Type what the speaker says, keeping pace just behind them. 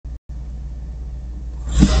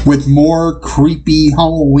with more creepy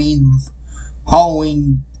Halloween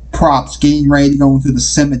props getting ready to go into the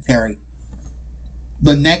cemetery.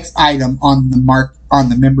 The next item on the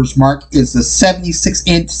members mark is the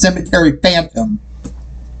 76-inch Cemetery Phantom.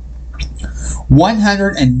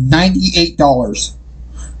 $198.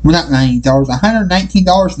 Well, not $98,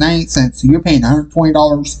 $119.98. So you're paying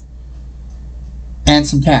 $120 and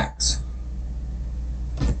some tax.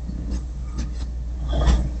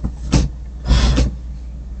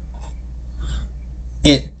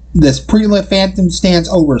 This pre-lit Phantom stands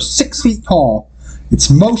over 6 feet tall. It's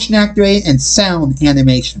motion activated and sound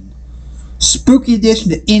animation. Spooky addition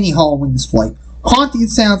to any Halloween display. Haunting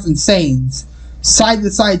sounds and sayings. Side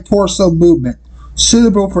to side torso movement.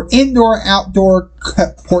 Suitable for indoor outdoor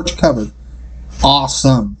porch cover.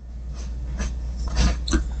 Awesome.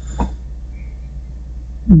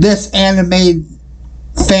 This animated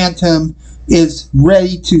Phantom is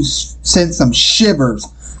ready to send some shivers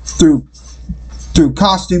through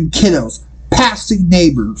costume kiddos, passing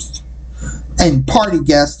neighbors, and party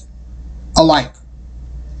guests alike.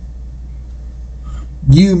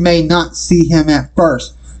 You may not see him at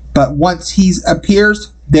first, but once he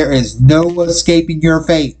appears, there is no escaping your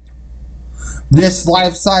fate. This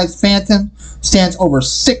life-size Phantom stands over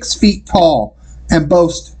 6 feet tall and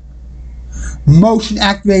boasts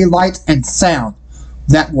motion-activated lights and sound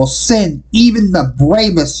that will send even the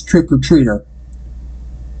bravest trick-or-treater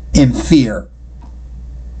in fear.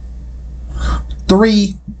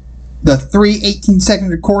 The 18-second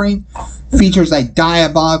recording features a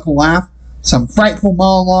diabolical laugh, some frightful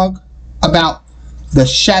monologue about the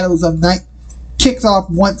shadows of night. Kick off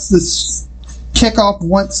once the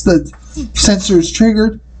sensor is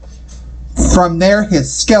triggered. From there,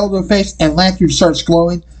 his skeletal face and lantern starts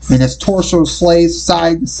glowing, and his torso slays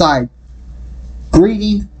side to side,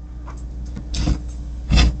 greeting,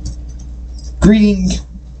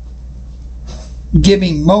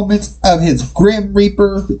 giving moments of his Grim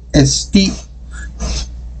Reaper SQ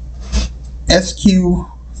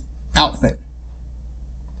outfit.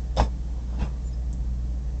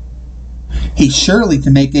 He's surely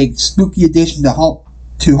to make a spooky addition to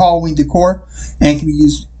Halloween decor and can be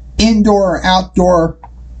used indoor or outdoor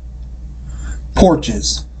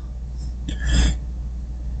porches.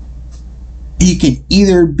 He can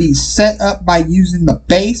either be set up by using the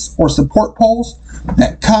base or support poles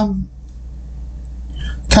that come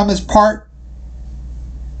as part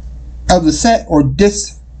of the set, or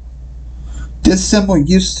disassemble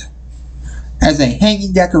used as a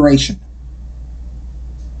hanging decoration.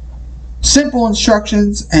 Simple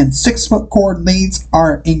instructions and 6-foot cord leads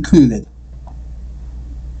are included.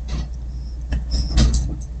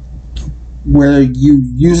 Whether you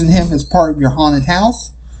using him as part of your haunted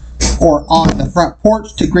house or on the front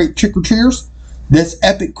porch to greet trick-or-treaters, this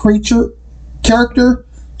epic character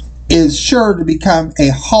is sure to become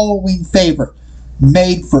a Halloween favorite,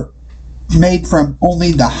 made from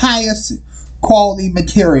only the highest quality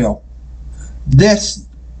material. This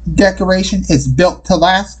decoration is built to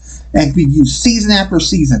last and can be used season after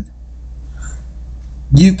season.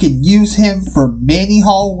 You can use him for many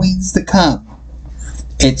Halloweens to come.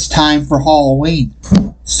 It's time for Halloween,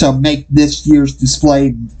 so make this year's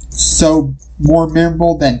display so more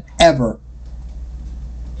memorable than ever.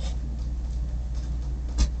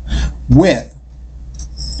 With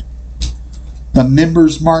the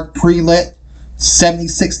Members Mark pre-lit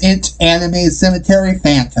 76-inch animated Cemetery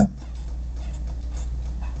Phantom.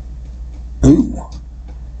 Ooh.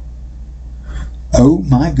 Oh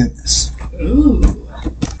my goodness. Ooh.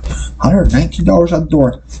 $119 on the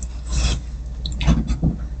door.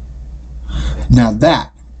 Now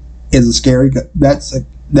that is a scary that's a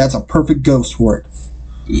perfect ghost for it.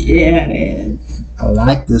 Yeah, it is. I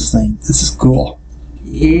like this thing. This is cool.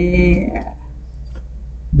 Yeah.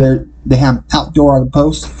 They have outdoor on the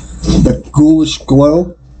post. The ghoulish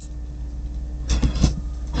glow.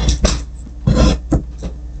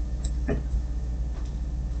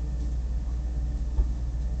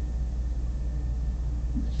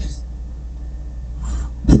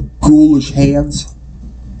 The ghoulish hands.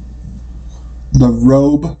 The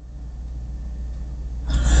robe.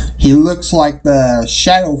 He looks like the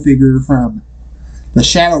shadow figure from the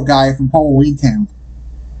shadow guy from Halloween Town.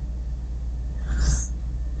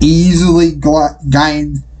 Easily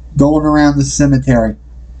going around the cemetery.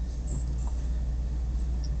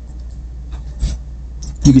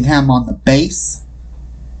 You can have him on the base.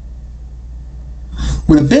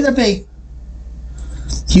 With a bit of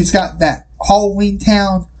he's got that Halloween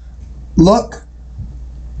Town look.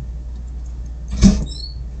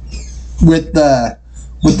 With the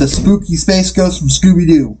spooky space ghost from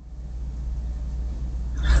Scooby-Doo.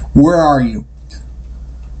 Where are you?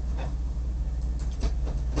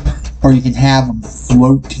 or you can have them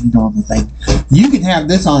floating on the thing. You can have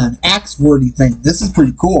this on an axe-worthy thing. This is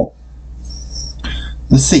pretty cool.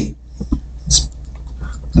 Let's see.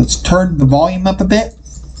 Let's turn the volume up a bit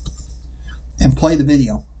and play the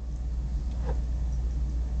video.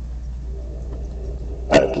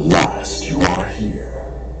 At last you are here.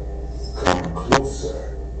 Come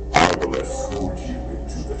closer. I will escort you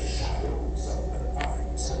into the shadows of the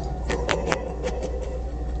night.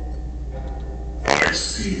 I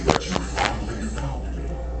see that you finally found me.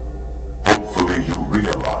 Hopefully you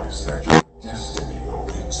realize that your destiny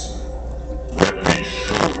awaits you. Let me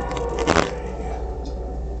show you the way.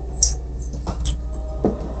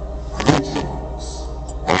 Greetings.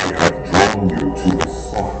 I have drawn you to this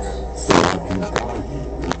spot so I can guide you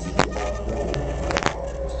into the unknown.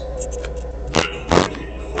 Get ready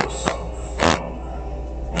for some fun.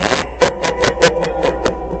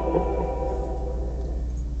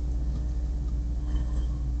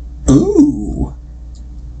 Ooh.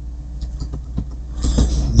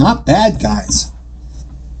 Not bad, guys.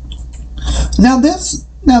 Now this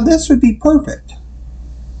would be perfect.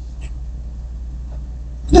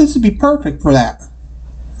 This would be perfect for that.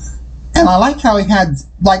 And I like how he had,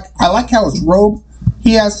 I like how his robe,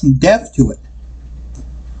 he has some depth to it.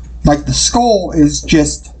 Like the skull is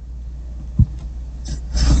just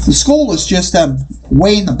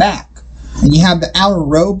way in the back. And you have the outer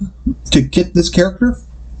robe to get this character.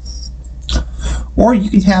 Or you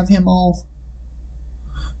can have him all.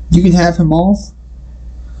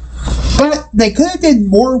 But they could have done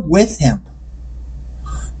more with him.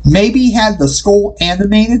 Maybe had the skull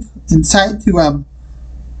animated inside to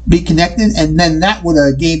be connected, and then that would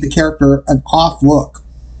have gave the character an off look.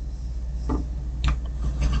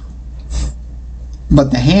 But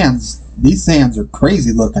the hands, these hands are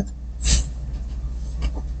crazy looking.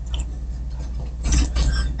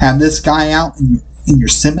 Have this guy out in your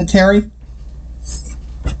cemetery.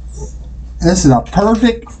 This is a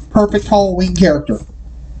perfect Halloween character.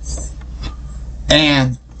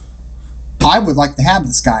 And I would like to have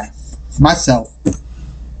this guy myself.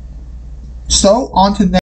 So, on to the next.